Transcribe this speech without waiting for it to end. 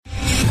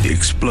The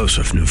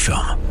explosive new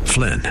film,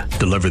 Flynn,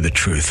 deliver the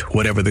truth,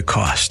 whatever the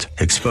cost.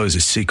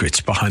 Exposes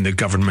secrets behind the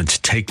government's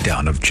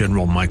takedown of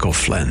General Michael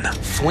Flynn.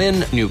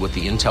 Flynn knew what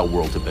the intel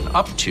world had been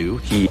up to.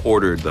 He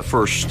ordered the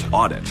first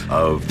audit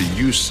of the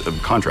use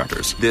of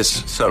contractors.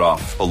 This set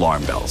off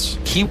alarm bells.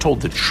 He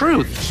told the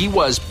truth. He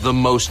was the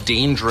most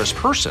dangerous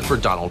person for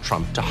Donald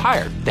Trump to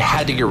hire. They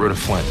had to get rid of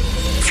Flynn.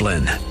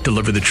 Flynn,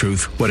 deliver the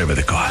truth, whatever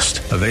the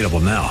cost. Available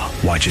now.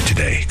 Watch it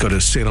today. Go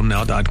to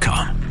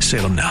salemnow.com.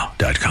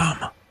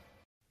 salemnow.com.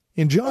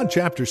 In John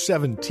chapter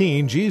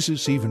 17,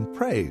 Jesus even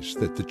prays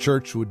that the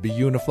church would be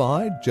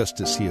unified,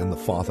 just as he and the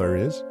Father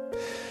is.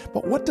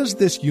 But what does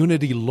this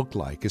unity look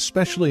like,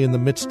 especially in the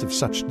midst of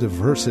such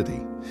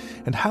diversity?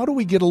 And how do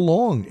we get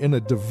along in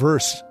a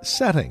diverse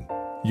setting,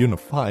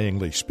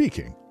 unifyingly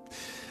speaking?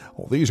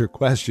 Well, these are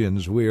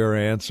questions we are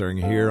answering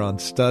here on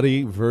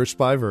Study Verse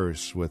by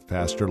Verse with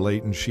Pastor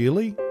Leighton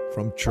Sheely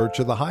from Church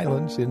of the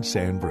Highlands in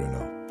San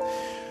Bruno.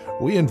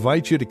 We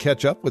invite you to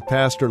catch up with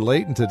Pastor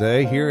Leighton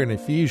today here in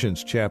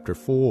Ephesians chapter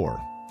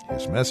 4.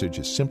 His message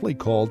is simply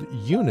called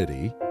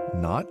Unity,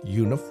 not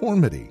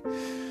Uniformity.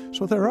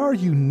 So there are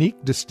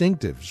unique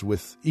distinctives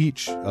with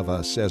each of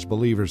us as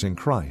believers in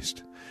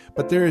Christ,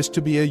 but there is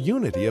to be a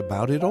unity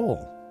about it all.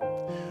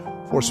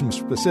 For some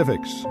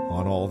specifics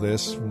on all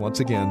this, once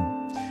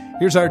again,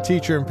 here's our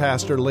teacher and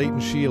pastor Leighton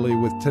Sheely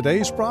with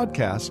today's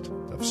broadcast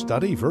of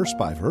Study Verse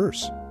by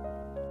Verse.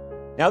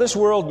 Now, this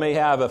world may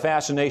have a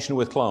fascination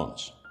with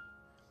clones.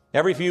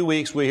 Every few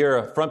weeks we hear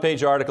a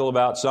front-page article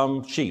about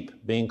some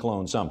sheep being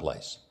cloned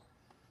someplace,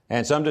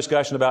 and some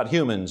discussion about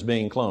humans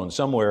being cloned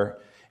somewhere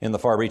in the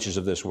far reaches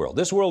of this world.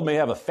 This world may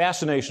have a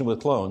fascination with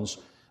clones,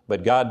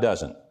 but God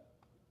doesn't.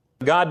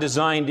 God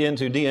designed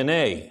into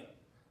DNA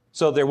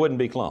so there wouldn't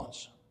be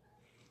clones.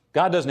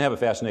 God doesn't have a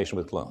fascination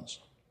with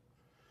clones.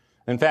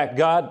 In fact,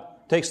 God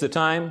takes the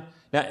time.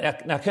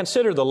 Now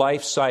consider the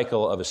life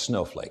cycle of a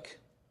snowflake.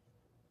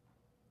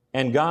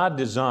 And God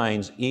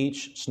designs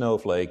each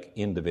snowflake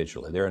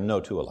individually. There are no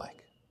two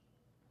alike.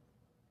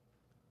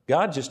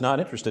 God's just not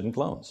interested in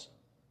clones.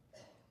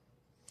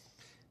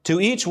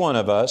 To each one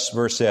of us,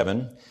 verse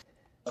 7,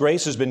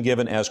 grace has been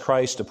given as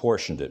Christ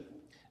apportioned it.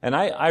 And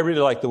I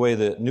really like the way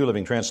the New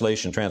Living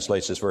Translation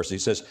translates this verse. He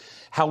says,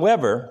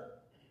 however,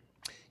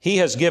 he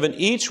has given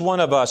each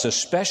one of us a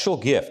special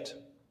gift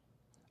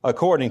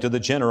according to the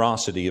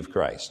generosity of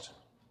Christ.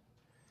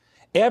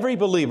 Every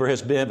believer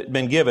has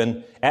been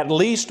given at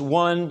least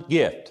one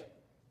gift.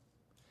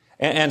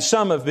 And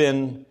some have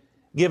been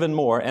given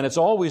more, and it's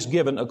always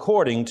given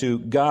according to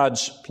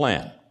God's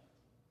plan.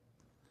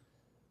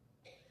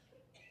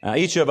 Now,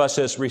 each of us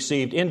has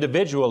received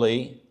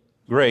individually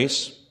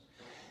grace,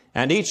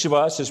 and each of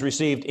us has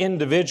received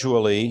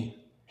individually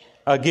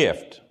a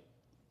gift.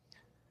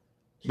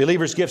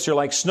 Believers' gifts are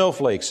like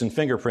snowflakes and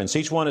fingerprints.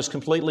 Each one is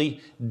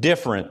completely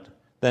different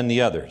than the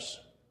others.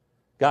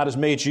 God has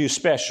made you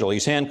special.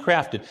 He's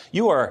handcrafted.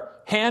 You are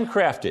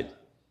handcrafted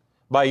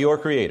by your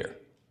Creator.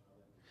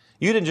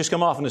 You didn't just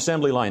come off an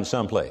assembly line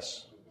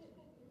someplace.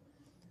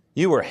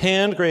 You were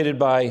hand-created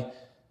by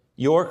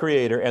your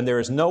Creator, and there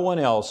is no one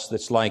else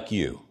that's like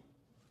you.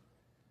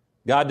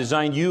 God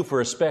designed you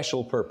for a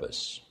special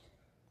purpose.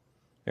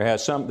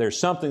 There's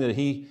something that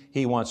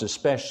He wants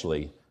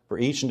especially for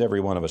each and every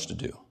one of us to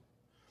do.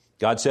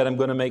 God said, I'm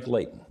going to make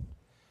Leighton.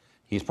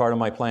 He's part of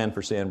my plan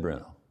for San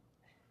Bruno.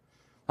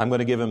 I'm going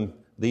to give him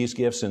these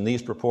gifts in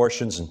these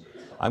proportions, and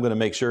I'm going to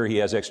make sure he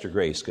has extra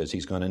grace because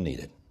he's going to need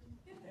it.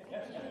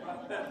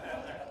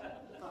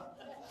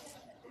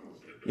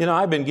 You know,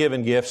 I've been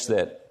given gifts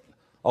that,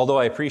 although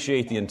I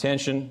appreciate the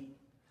intention,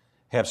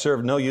 have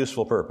served no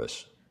useful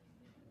purpose.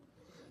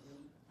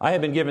 I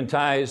have been given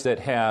ties that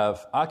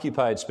have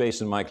occupied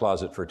space in my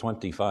closet for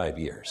 25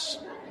 years.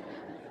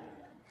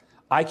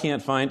 I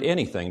can't find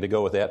anything to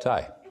go with that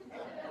tie.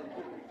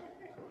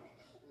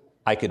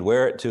 I could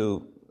wear it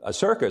to a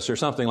circus or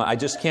something like. I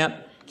just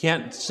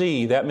can't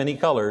see that many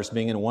colors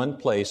being in one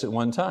place at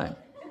one time.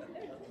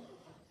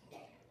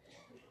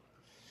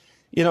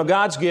 You know,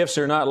 God's gifts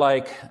are not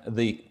like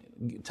the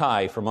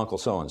tie from Uncle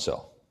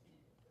So-and-so.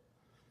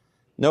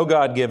 No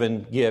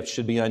God-given gift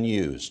should be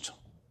unused.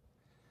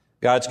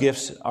 God's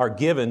gifts are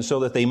given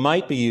so that they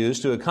might be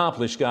used to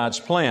accomplish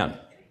God's plan.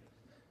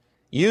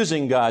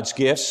 Using God's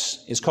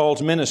gifts is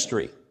called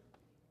ministry.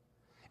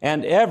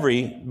 And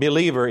every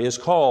believer is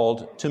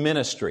called to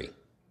ministry.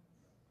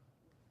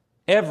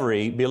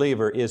 Every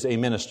believer is a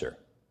minister.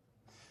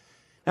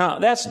 Now,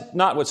 that's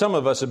not what some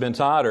of us have been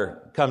taught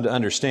or come to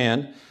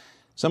understand.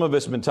 Some of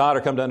us have been taught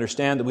or come to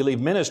understand that we leave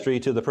ministry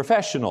to the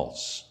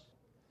professionals.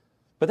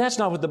 But that's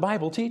not what the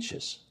Bible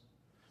teaches.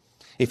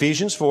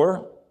 Ephesians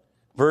 4,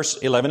 verse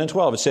 11 and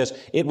 12, it says,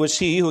 it was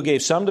He who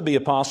gave some to be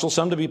apostles,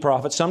 some to be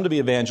prophets, some to be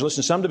evangelists,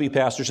 and some to be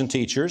pastors and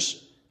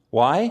teachers.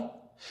 Why?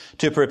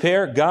 To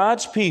prepare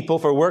God's people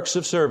for works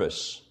of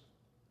service.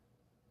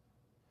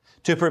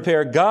 To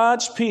prepare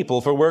God's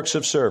people for works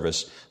of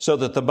service so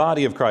that the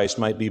body of Christ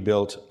might be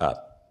built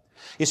up.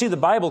 You see, the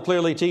Bible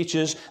clearly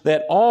teaches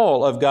that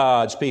all of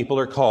God's people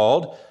are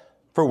called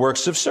for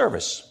works of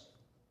service.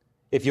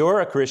 If you're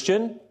a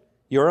Christian,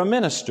 you're a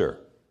minister.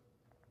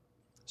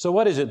 So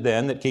what is it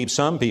then that keeps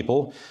some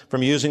people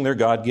from using their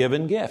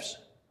God-given gifts?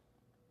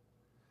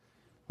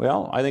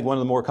 Well, I think one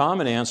of the more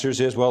common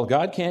answers is, well,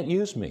 God can't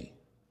use me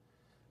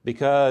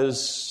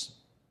because,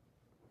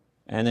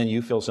 and then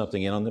you fill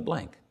something in on the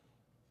blank.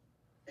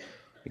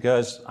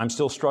 Because I'm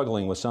still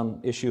struggling with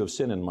some issue of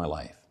sin in my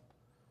life.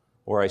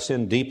 Or I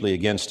sinned deeply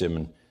against Him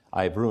and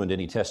I've ruined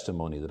any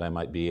testimony that I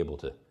might be able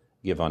to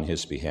give on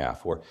His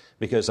behalf. Or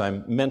because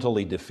I'm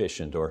mentally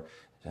deficient or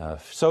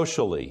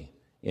socially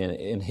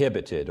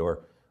inhibited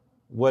or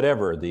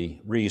whatever the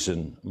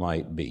reason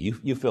might be.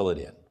 You fill it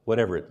in,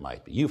 whatever it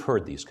might be. You've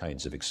heard these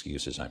kinds of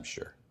excuses, I'm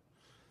sure.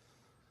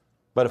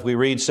 But if we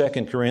read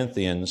 2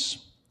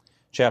 Corinthians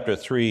chapter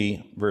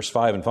 3, verse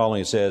 5 and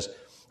following, it says,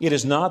 "It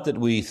is not that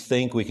we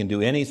think we can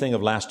do anything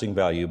of lasting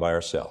value by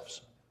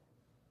ourselves."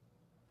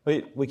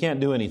 We can't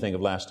do anything of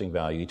lasting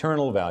value,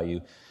 eternal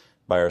value,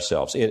 by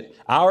ourselves.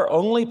 Our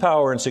only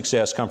power and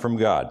success come from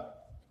God.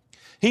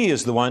 He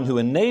is the one who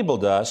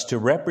enabled us to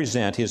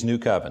represent His new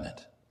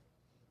covenant.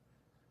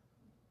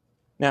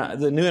 Now,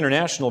 the New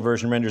International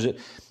Version renders it,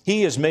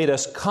 He has made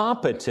us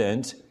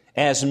competent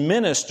as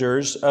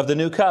ministers of the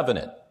new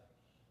covenant.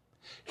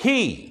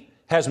 He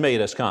has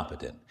made us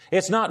competent.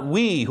 It's not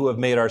we who have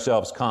made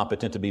ourselves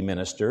competent to be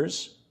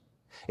ministers.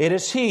 It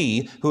is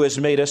He who has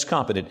made us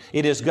competent.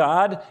 It is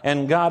God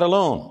and God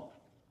alone.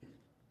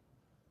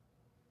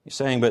 He's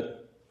saying,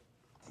 but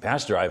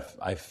Pastor,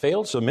 I've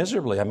failed so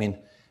miserably. I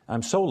mean,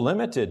 I'm so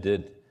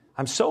limited.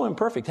 I'm so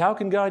imperfect. How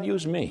can God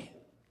use me?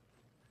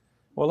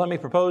 Well, let me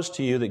propose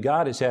to you that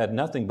God has had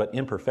nothing but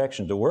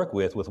imperfection to work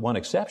with one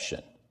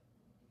exception.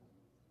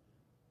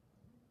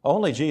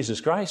 Only Jesus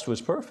Christ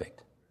was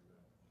perfect.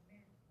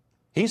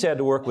 He's had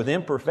to work with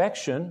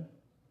imperfection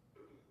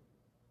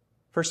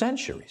for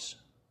centuries.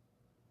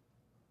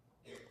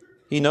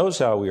 He knows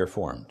how we are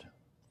formed.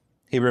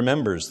 He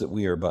remembers that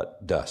we are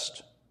but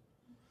dust.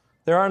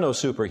 There are no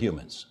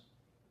superhumans.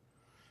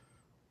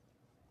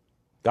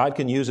 God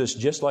can use us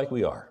just like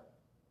we are,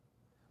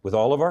 with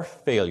all of our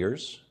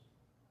failures,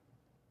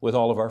 with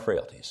all of our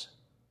frailties.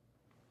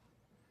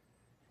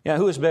 Yeah,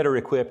 who is better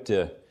equipped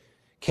to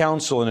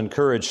counsel and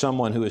encourage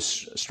someone who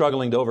is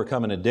struggling to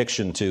overcome an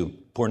addiction to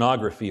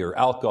pornography or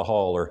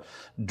alcohol or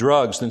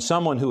drugs than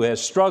someone who has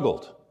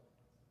struggled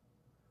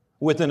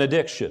with an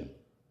addiction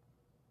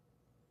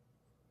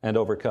and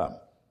overcome?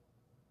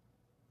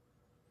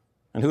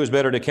 And who is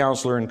better to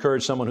counsel or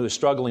encourage someone who is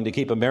struggling to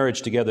keep a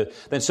marriage together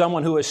than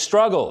someone who has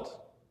struggled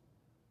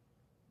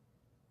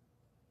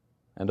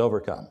and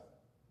overcome?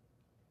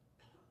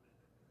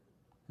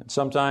 And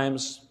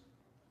sometimes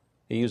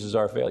He uses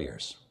our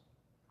failures.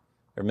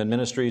 There have been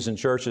ministries and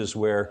churches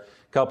where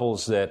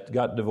couples that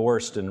got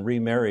divorced and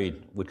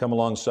remarried would come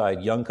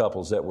alongside young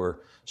couples that were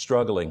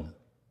struggling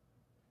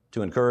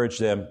to encourage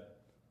them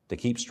to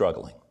keep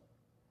struggling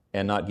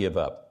and not give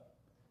up.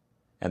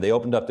 And they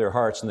opened up their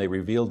hearts and they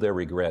revealed their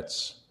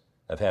regrets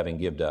of having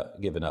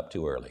given up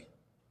too early.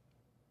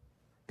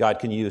 God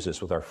can use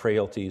us with our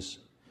frailties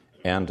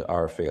and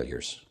our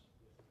failures.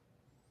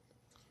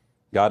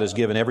 God has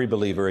given every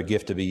believer a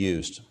gift to be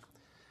used.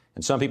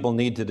 And some people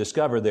need to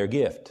discover their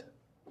gift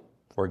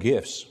or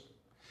gifts.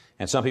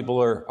 And some people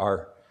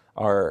are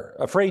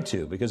afraid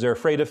to because they're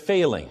afraid of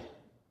failing.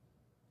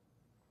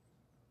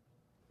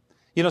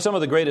 You know, some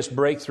of the greatest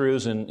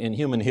breakthroughs in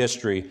human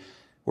history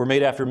were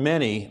made after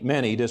many,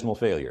 many dismal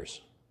failures.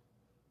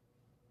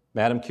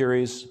 Madame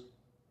Curie's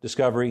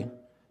discovery,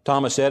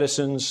 Thomas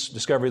Edison's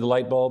discovery of the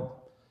light bulb,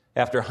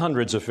 after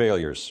hundreds of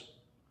failures.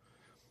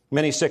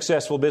 Many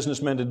successful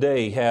businessmen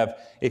today have,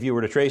 if you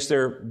were to trace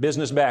their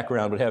business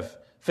background, would have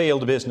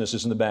failed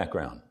businesses in the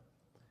background.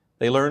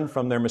 They learn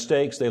from their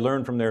mistakes, they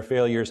learn from their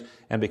failures,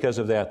 and because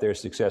of that, they're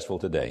successful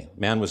today.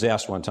 Man was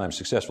asked one time,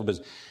 successful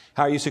business,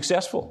 how are you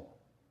successful?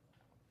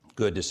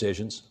 Good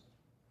decisions.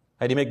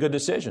 How do you make good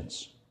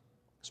decisions?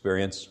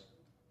 Experience.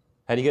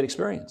 How do you get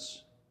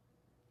experience?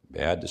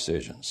 Bad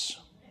decisions.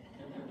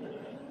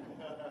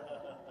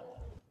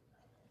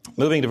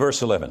 Moving to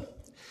verse 11.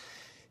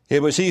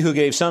 It was He who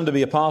gave some to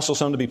be apostles,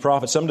 some to be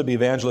prophets, some to be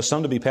evangelists,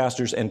 some to be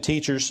pastors and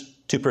teachers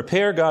to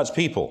prepare God's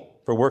people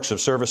for works of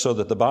service so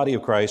that the body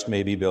of Christ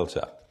may be built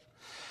up.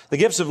 The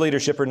gifts of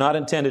leadership are not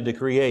intended to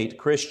create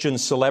Christian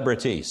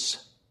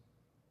celebrities.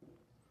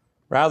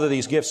 Rather,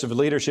 these gifts of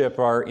leadership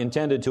are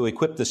intended to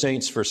equip the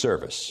saints for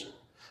service.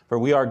 For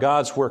we are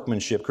God's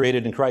workmanship,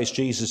 created in Christ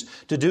Jesus,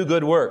 to do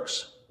good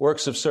works,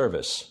 works of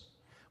service,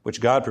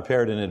 which God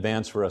prepared in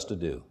advance for us to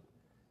do.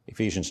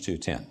 Ephesians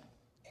 2:10.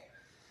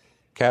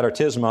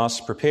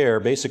 Katartismos, prepare,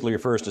 basically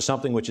refers to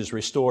something which is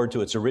restored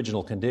to its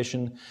original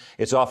condition.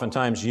 It's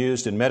oftentimes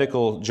used in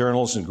medical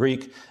journals in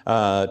Greek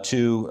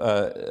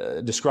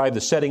to describe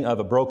the setting of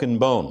a broken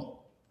bone,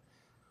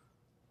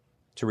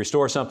 to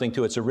restore something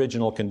to its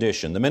original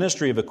condition. The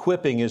ministry of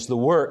equipping is the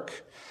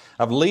work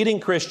of leading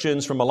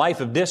Christians from a life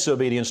of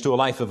disobedience to a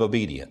life of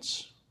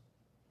obedience.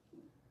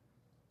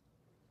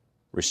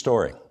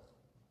 Restoring.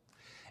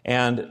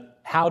 And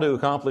how to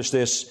accomplish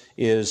this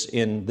is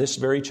in this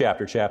very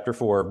chapter, chapter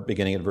 4,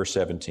 beginning at verse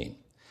 17.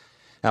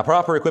 Now,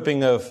 proper equipping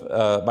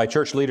by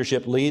church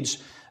leadership leads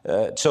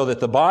so that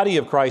the body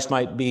of Christ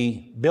might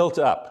be built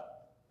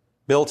up,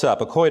 a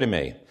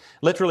koinome.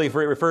 Literally, it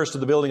refers to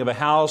the building of a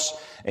house,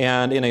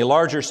 and in a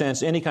larger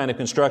sense, any kind of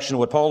construction.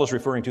 What Paul is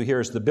referring to here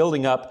is the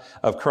building up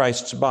of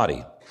Christ's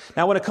body.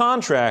 Now, when a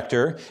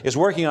contractor is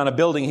working on a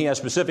building, he has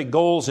specific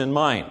goals in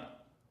mind.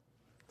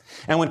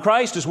 And when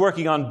Christ is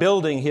working on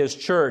building His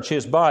church,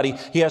 His body,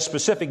 He has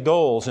specific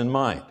goals in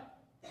mind.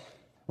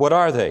 What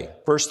are they?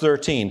 Verse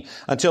 13,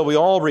 until we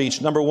all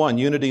reach, number 1,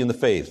 unity in the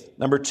faith.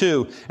 Number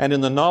 2, and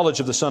in the knowledge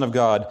of the Son of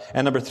God.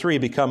 And number 3,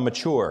 become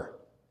mature,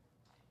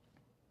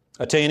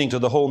 attaining to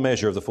the whole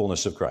measure of the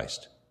fullness of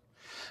Christ.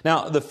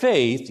 Now, the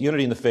faith,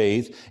 unity in the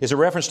faith, is a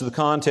reference to the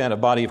content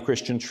of body of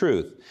Christian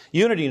truth.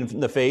 Unity in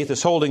the faith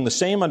is holding the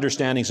same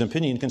understandings and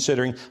opinion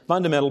considering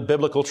fundamental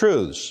biblical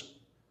truths.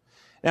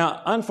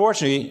 Now,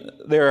 unfortunately,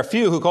 there are a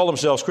few who call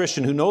themselves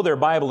Christian who know their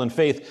Bible and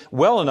faith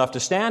well enough to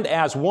stand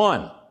as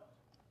one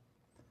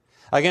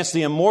against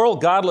the immoral,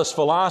 godless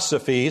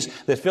philosophies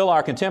that fill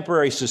our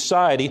contemporary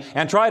society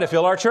and try to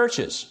fill our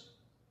churches.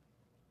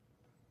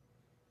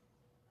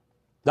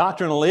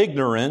 Doctrinal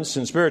ignorance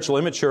and spiritual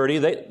immaturity,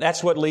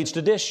 that's what leads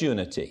to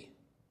disunity.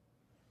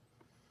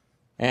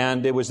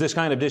 And it was this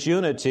kind of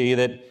disunity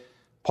that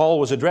Paul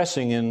was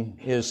addressing in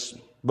his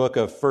book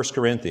of 1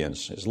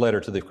 Corinthians, his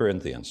letter to the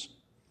Corinthians.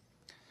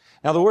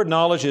 Now, the word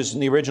knowledge in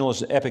the original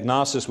is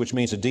epignosis, which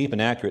means a deep and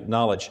accurate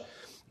knowledge.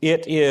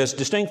 It is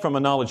distinct from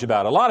a knowledge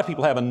about. A lot of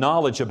people have a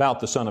knowledge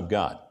about the Son of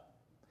God.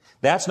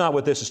 That's not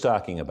what this is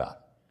talking about.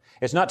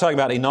 It's not talking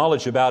about a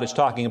knowledge about, it's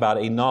talking about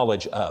a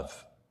knowledge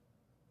of,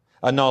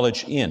 a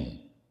knowledge in.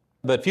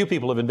 But few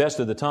people have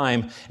invested the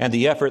time and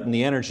the effort and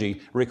the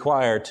energy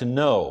required to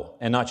know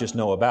and not just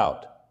know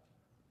about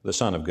the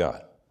Son of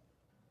God.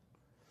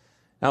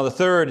 Now, the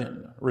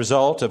third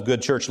result of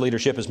good church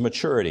leadership is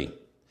maturity.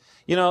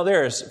 You know,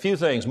 there's few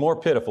things more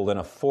pitiful than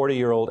a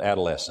 40-year-old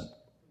adolescent.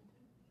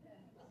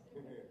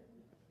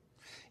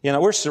 You know,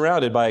 we're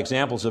surrounded by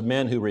examples of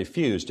men who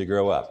refuse to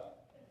grow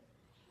up.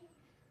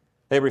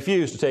 They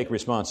refuse to take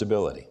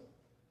responsibility.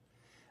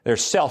 They're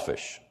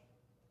selfish.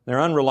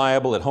 They're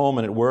unreliable at home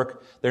and at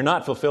work. They're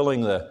not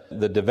fulfilling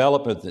the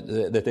development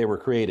that they were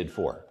created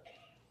for.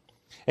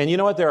 And you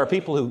know what? There are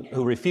people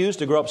who refuse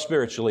to grow up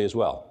spiritually as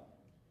well.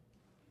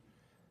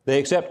 They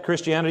accept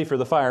Christianity for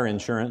the fire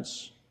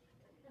insurance,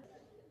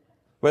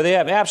 but they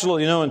have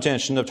absolutely no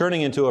intention of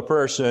turning into a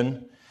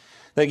person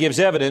that gives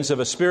evidence of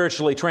a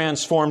spiritually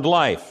transformed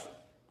life.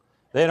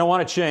 They don't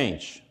want to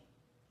change.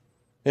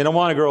 They don't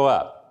want to grow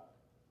up.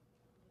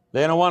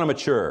 They don't want to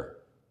mature.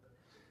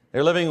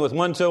 They're living with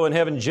one toe in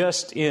heaven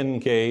just in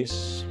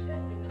case,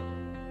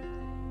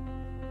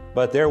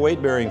 but their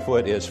weight-bearing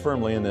foot is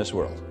firmly in this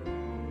world.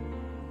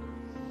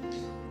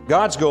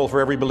 God's goal for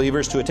every believer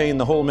is to attain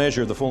the whole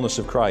measure of the fullness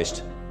of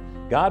Christ.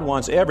 God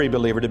wants every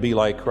believer to be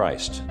like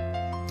Christ.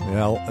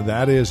 Well,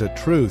 that is a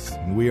truth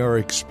we are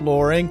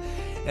exploring,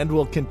 and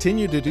will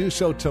continue to do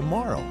so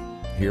tomorrow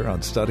here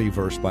on Study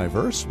Verse by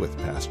Verse with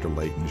Pastor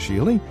Leighton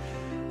Sheely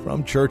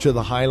from Church of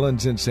the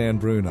Highlands in San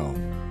Bruno.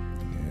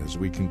 As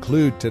we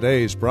conclude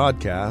today's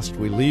broadcast,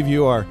 we leave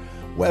you our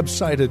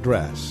website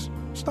address.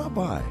 Stop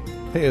by,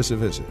 pay us a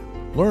visit,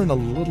 learn a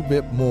little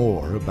bit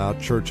more about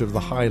Church of the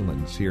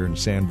Highlands here in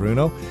San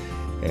Bruno,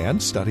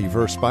 and study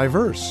verse by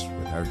verse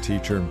with our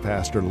teacher and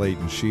Pastor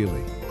Leighton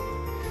Sheely.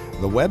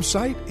 The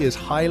website is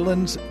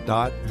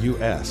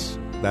highlands.us.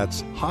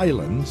 That's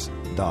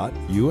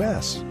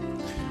highlands.us.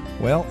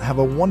 Well, have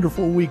a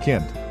wonderful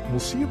weekend. We'll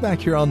see you back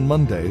here on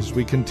Monday as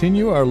we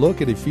continue our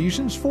look at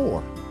Ephesians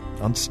 4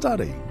 on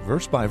Study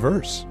Verse by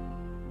Verse.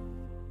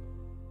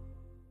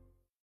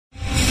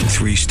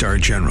 3-star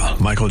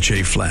General Michael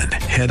J. Flynn,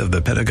 head of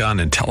the Pentagon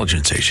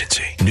Intelligence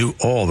Agency, knew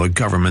all the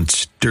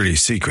government's dirty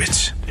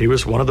secrets. He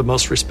was one of the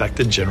most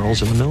respected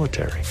generals in the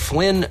military.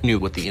 Flynn knew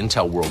what the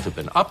intel world had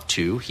been up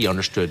to. He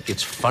understood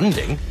its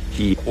funding.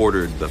 He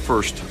ordered the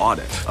first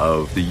audit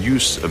of the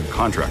use of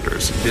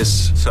contractors.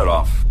 This set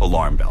off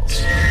alarm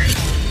bells.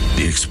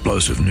 The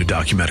explosive new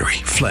documentary,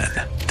 Flynn,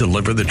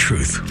 Deliver the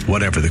Truth,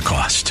 Whatever the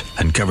Cost,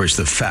 uncovers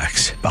the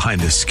facts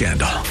behind this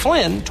scandal.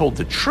 Flynn told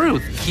the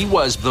truth. He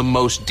was the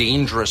most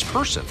dangerous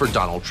person for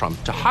Donald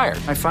Trump to hire.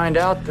 I find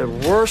out the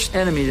worst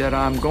enemy that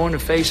I'm going to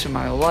face in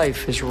my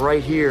life is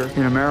right here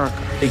in America.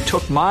 They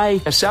took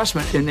my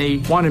assessment and they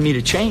wanted me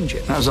to change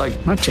it. And I was like,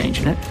 I'm not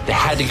changing it. They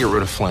had to get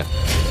rid of Flynn.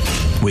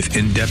 With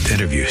in-depth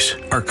interviews,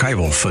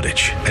 archival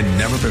footage, and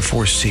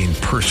never-before-seen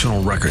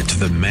personal records of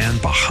the man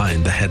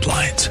behind the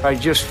headlines. I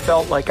just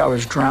felt like I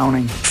was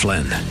drowning.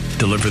 Flynn,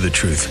 Deliver the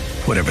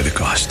Truth, Whatever the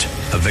Cost.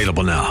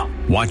 Available now.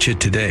 Watch it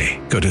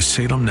today. Go to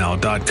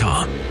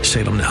salemnow.com.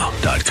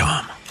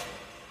 salemnow.com.